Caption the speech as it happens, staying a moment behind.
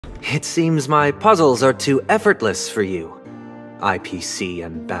It seems my puzzles are too effortless for you, IPC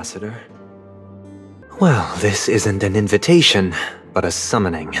Ambassador. Well, this isn't an invitation, but a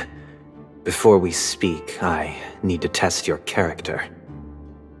summoning. Before we speak, I need to test your character.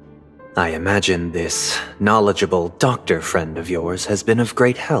 I imagine this knowledgeable doctor friend of yours has been of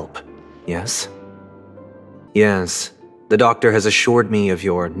great help, yes? Yes, the doctor has assured me of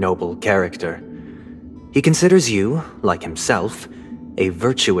your noble character. He considers you, like himself, a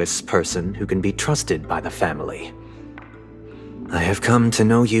virtuous person who can be trusted by the family. I have come to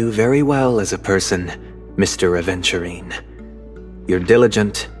know you very well as a person, Mr. Aventurine. You're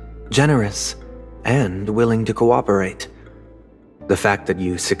diligent, generous, and willing to cooperate. The fact that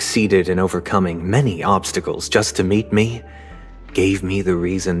you succeeded in overcoming many obstacles just to meet me gave me the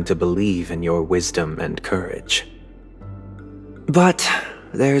reason to believe in your wisdom and courage. But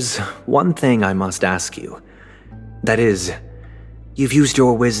there's one thing I must ask you. That is, you've used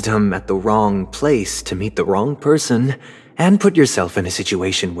your wisdom at the wrong place to meet the wrong person and put yourself in a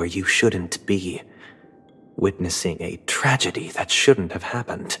situation where you shouldn't be, witnessing a tragedy that shouldn't have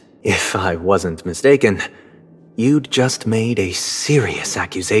happened. If I wasn't mistaken, you'd just made a serious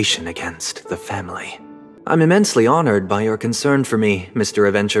accusation against the family. I'm immensely honored by your concern for me, Mr.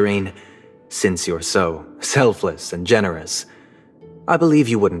 Aventurine. Since you're so selfless and generous, I believe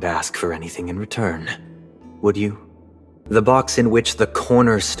you wouldn't ask for anything in return, would you? The box in which the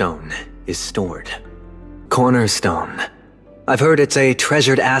cornerstone is stored. Cornerstone. I've heard it's a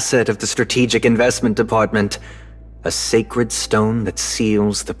treasured asset of the Strategic Investment Department, a sacred stone that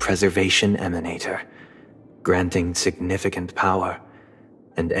seals the Preservation Emanator, granting significant power,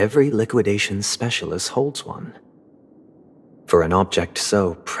 and every liquidation specialist holds one. For an object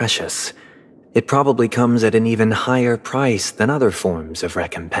so precious, it probably comes at an even higher price than other forms of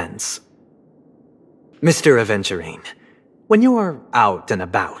recompense. Mr. Aventurine, when you're out and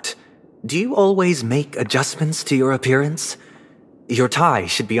about, do you always make adjustments to your appearance? Your tie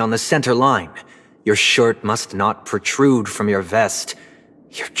should be on the center line. Your shirt must not protrude from your vest.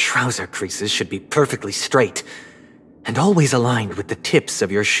 Your trouser creases should be perfectly straight, and always aligned with the tips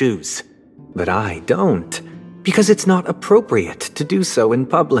of your shoes. But I don't, because it's not appropriate to do so in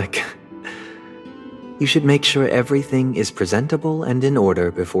public. You should make sure everything is presentable and in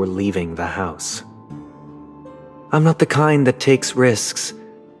order before leaving the house. I'm not the kind that takes risks.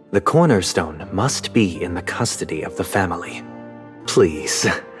 The cornerstone must be in the custody of the family. Please,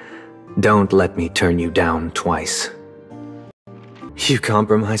 don't let me turn you down twice. You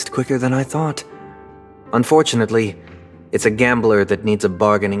compromised quicker than I thought. Unfortunately, it's a gambler that needs a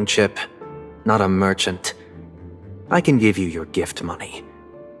bargaining chip, not a merchant. I can give you your gift money,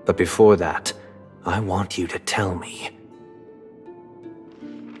 but before that, I want you to tell me.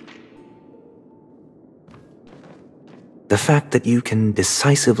 The fact that you can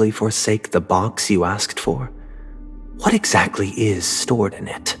decisively forsake the box you asked for, what exactly is stored in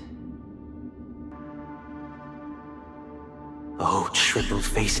it? Oh,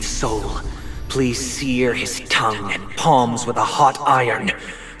 triple-faced soul, please sear his tongue and palms with a hot iron,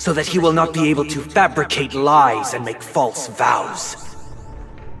 so that he will not be able to fabricate lies and make false vows.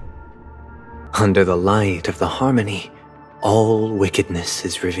 Under the light of the harmony, all wickedness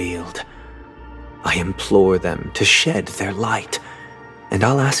is revealed. I implore them to shed their light, and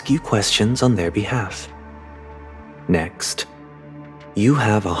I'll ask you questions on their behalf. Next, you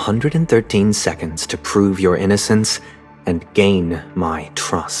have 113 seconds to prove your innocence and gain my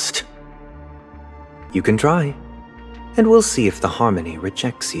trust. You can try, and we'll see if the harmony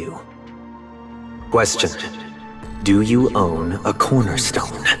rejects you. Question: do you own a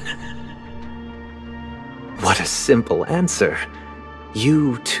cornerstone? What a simple answer.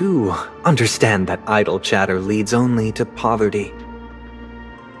 You, too, understand that idle chatter leads only to poverty.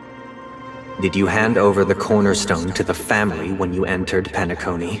 Did you hand over the cornerstone to the family when you entered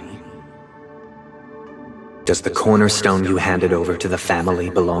Penacony? Does the cornerstone you handed over to the family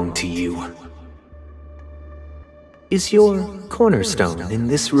belong to you? Is your cornerstone in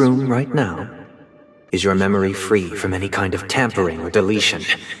this room right now? Is your memory free from any kind of tampering or deletion,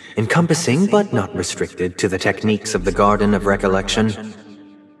 encompassing but not restricted to the techniques of the Garden of Recollection?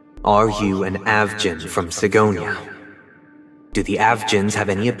 Are you an Avgin from Sigonia? Do the Avgins have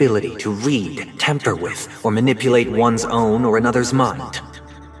any ability to read, tamper with, or manipulate one's own or another's mind?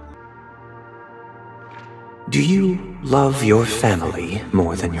 Do you love your family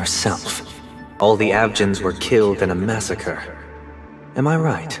more than yourself? All the Avgins were killed in a massacre. Am I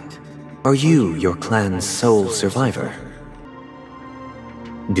right? Are you your clan's sole survivor?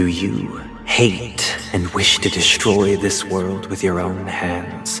 Do you hate and wish to destroy this world with your own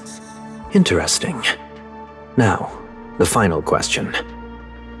hands? Interesting. Now, the final question.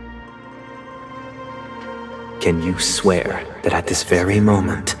 Can you swear that at this very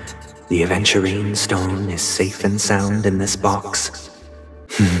moment, the Aventurine stone is safe and sound in this box?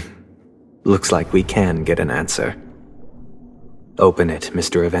 Looks like we can get an answer. Open it,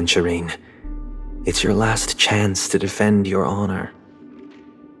 Mr. Aventurine. It's your last chance to defend your honor.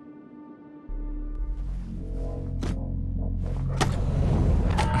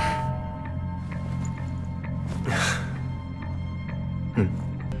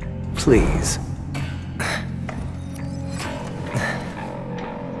 Please.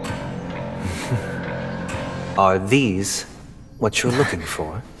 Are these what you're looking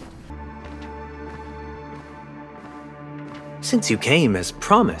for? Since you came as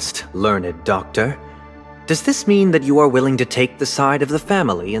promised, learned doctor, does this mean that you are willing to take the side of the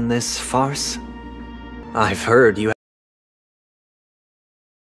family in this farce? I've heard you have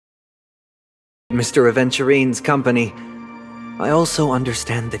Mr. Aventurine's company. I also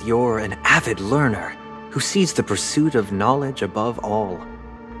understand that you're an avid learner who sees the pursuit of knowledge above all.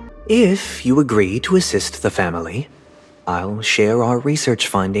 If you agree to assist the family, I'll share our research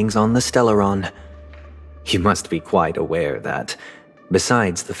findings on the Stellaron. You must be quite aware that,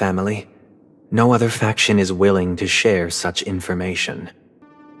 besides the family, no other faction is willing to share such information.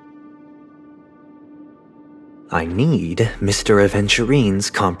 I need Mr.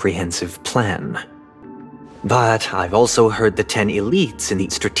 Aventurine's comprehensive plan. But I've also heard the 10 elites in the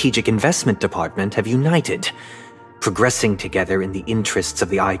Strategic Investment Department have united, progressing together in the interests of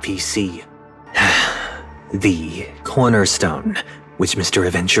the IPC. The cornerstone, which Mr.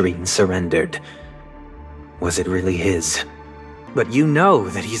 Aventurine surrendered. Was it really his? But you know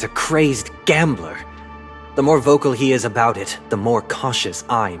that he's a crazed gambler. The more vocal he is about it, the more cautious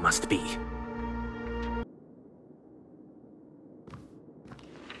I must be.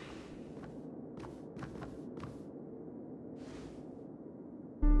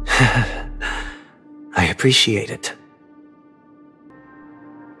 I appreciate it.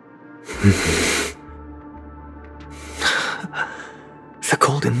 The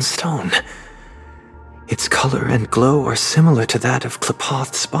golden stone. Its color and glow are similar to that of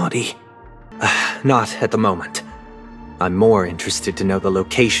Klepoth's body. Not at the moment. I'm more interested to know the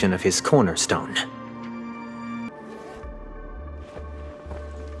location of his cornerstone.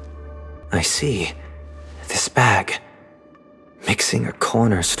 I see. This bag. Mixing a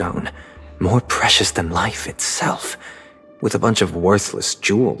cornerstone, more precious than life itself, with a bunch of worthless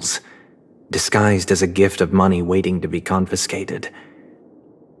jewels, disguised as a gift of money waiting to be confiscated,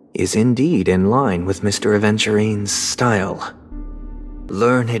 is indeed in line with Mr. Aventurine's style.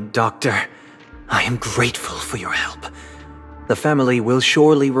 Learned doctor, I am grateful for your help. The family will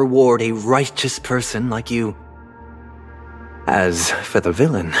surely reward a righteous person like you. As for the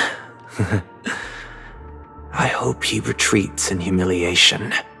villain, I hope he retreats in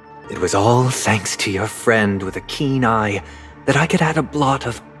humiliation. It was all thanks to your friend with a keen eye that I could add a blot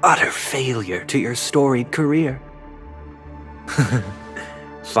of utter failure to your storied career.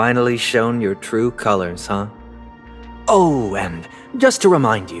 Finally shown your true colors, huh? Oh, and just to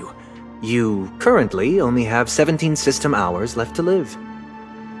remind you, you currently only have 17 system hours left to live.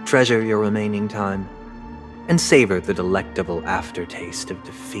 Treasure your remaining time, and savor the delectable aftertaste of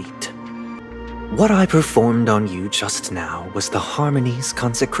defeat. What I performed on you just now was the Harmony's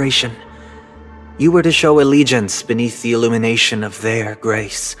consecration. You were to show allegiance beneath the illumination of their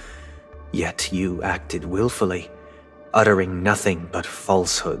grace. Yet you acted willfully, uttering nothing but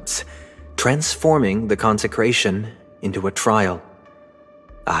falsehoods, transforming the consecration into a trial.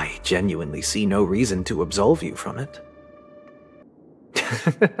 I genuinely see no reason to absolve you from it.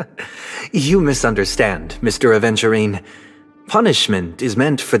 You misunderstand, Mr. Aventurine. Punishment is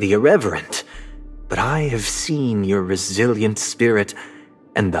meant for the irreverent. But I have seen your resilient spirit,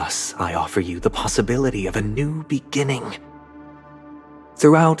 and thus I offer you the possibility of a new beginning.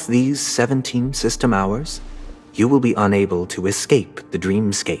 Throughout these 17 system hours, you will be unable to escape the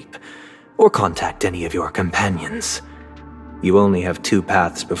dreamscape, or contact any of your companions. You only have 2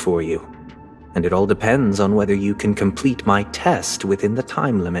 paths before you, and it all depends on whether you can complete my test within the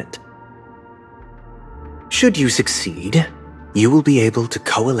time limit. Should you succeed, you will be able to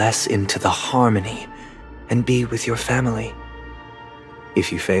coalesce into the Harmony and be with your family.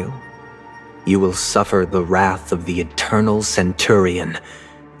 If you fail, you will suffer the wrath of the eternal Centurion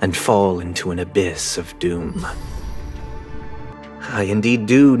and fall into an abyss of doom. I indeed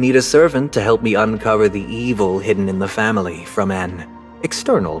do need a servant to help me uncover the evil hidden in the family from an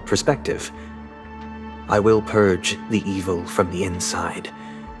external perspective. I will purge the evil from the inside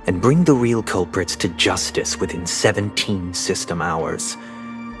and bring the real culprits to justice within 17 system hours.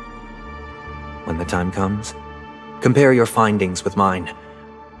 When the time comes, compare your findings with mine.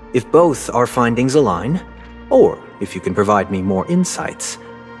 If both our findings align, Or if you can provide me more insights,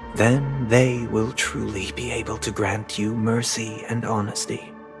 then they will truly be able to grant you mercy and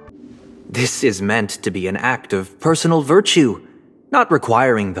honesty. This is meant to be an act of personal virtue, not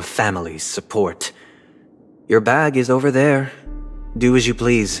requiring the family's support. Your bag is over there. Do as you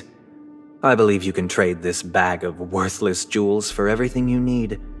please. I believe you can trade this bag of worthless jewels for everything you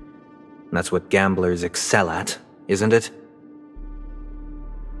need. That's what gamblers excel at, isn't it?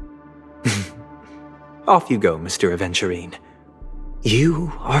 Off you go, Mr. Aventurine.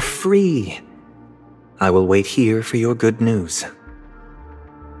 You are free. I will wait here for your good news.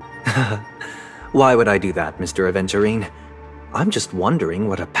 Why would I do that, Mr. Aventurine? I'm just wondering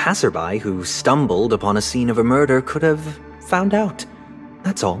what a passerby who stumbled upon a scene of a murder could have found out.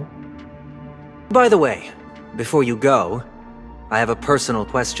 That's all. By the way, before you go, I have a personal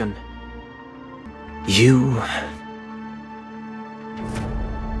question. Do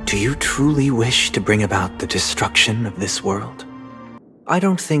you truly wish to bring about the destruction of this world? I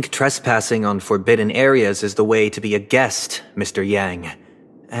don't think trespassing on forbidden areas is the way to be a guest, Mr. Yang.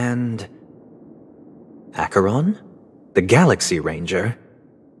 And Acheron? The Galaxy Ranger?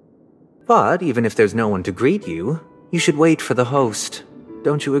 But even if there's no one to greet you, you should wait for the host.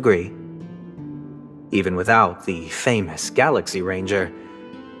 Don't you agree? Even without the famous Galaxy Ranger.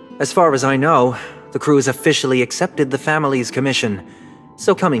 As far as I know, the crew has officially accepted the family's commission,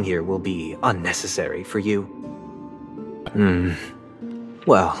 so coming here will be unnecessary for you.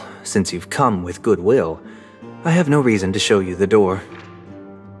 Well, since you've come with goodwill, I have no reason to show you the door.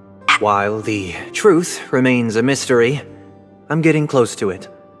 While the truth remains a mystery, I'm getting close to it.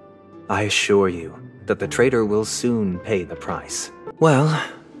 I assure you that the traitor will soon pay the price. Well,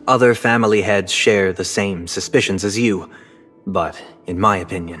 other family heads share the same suspicions as you, but in my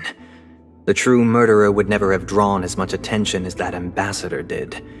opinion, the true murderer would never have drawn as much attention as that ambassador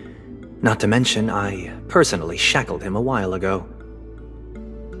did. Not to mention, I personally shackled him a while ago.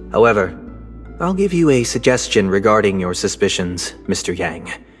 However, I'll give you a suggestion regarding your suspicions, Mr.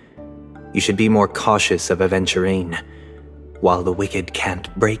 Yang. You should be more cautious of Aventurine. While the wicked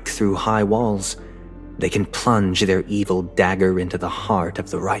can't break through high walls, they can plunge their evil dagger into the heart of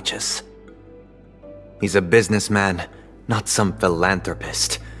the righteous. He's a businessman, not some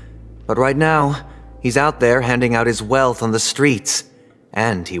philanthropist. But right now, he's out there handing out his wealth on the streets.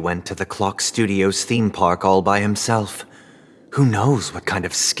 And he went to the Clock Studios theme park all by himself. Who knows what kind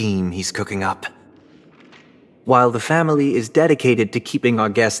of scheme he's cooking up? While the family is dedicated to keeping our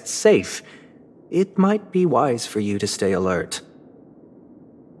guests safe, it might be wise for you to stay alert.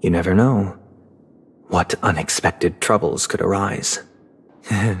 You never know what unexpected troubles could arise.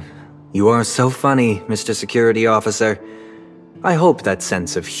 You are so funny, Mr. Security Officer. I hope that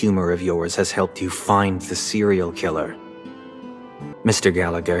sense of humor of yours has helped you find the serial killer. Mr.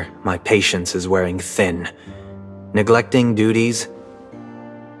 Gallagher, my patience is wearing thin. Neglecting duties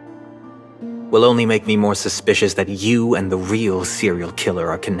will only make me more suspicious that you and the real serial killer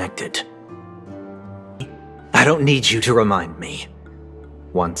are connected. I don't need you to remind me.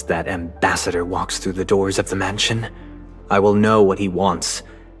 Once that ambassador walks through the doors of the mansion, I will know what he wants.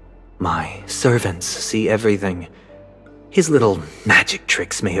 My servants see everything. His little magic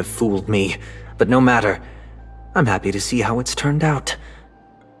tricks may have fooled me, but no matter. I'm happy to see how it's turned out.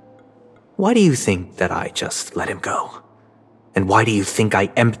 Why do you think that I just let him go? And why do you think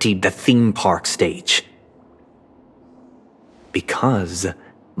I emptied the theme park stage? Because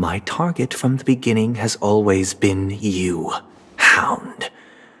my target from the beginning has always been you, Hound.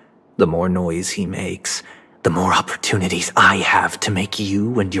 The more noise he makes, the more opportunities I have to make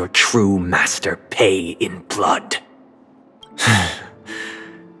you and your true master pay in blood.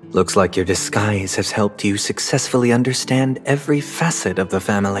 Looks like your disguise has helped you successfully understand every facet of the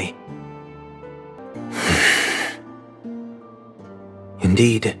family.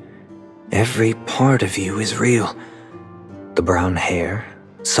 Indeed, every part of you is real. The brown hair,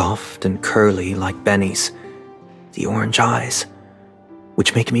 soft and curly like Benny's. The orange eyes,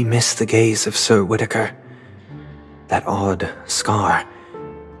 which make me miss the gaze of Sir Whitaker. That odd scar,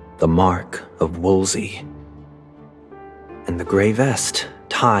 the mark of Woolsey. And the gray vest,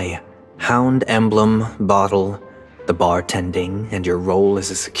 tie, hound emblem, bottle, the bartending, and your role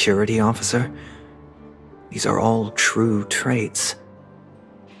as a security officer. These are all true traits.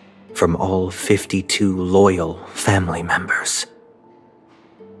 From all 52 loyal family members.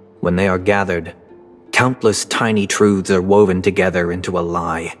 When they are gathered, countless tiny truths are woven together into a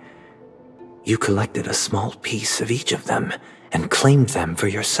lie. You collected a small piece of each of them and claimed them for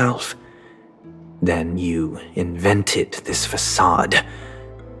yourself. Then you invented this facade,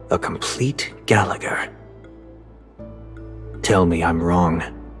 a complete Gallagher. Tell me I'm wrong.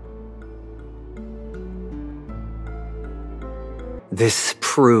 This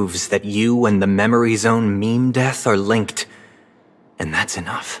proves that you and the Memory Zone meme death are linked, and that's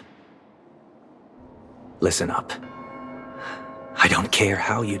enough. Listen up. I don't care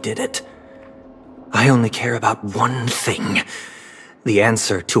how you did it. I only care about one thing. The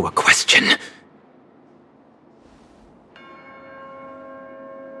answer to a question.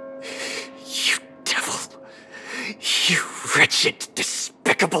 You devil. You wretched,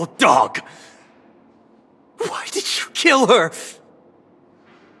 despicable dog. Why did you kill her?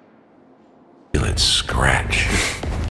 Feel it scratch.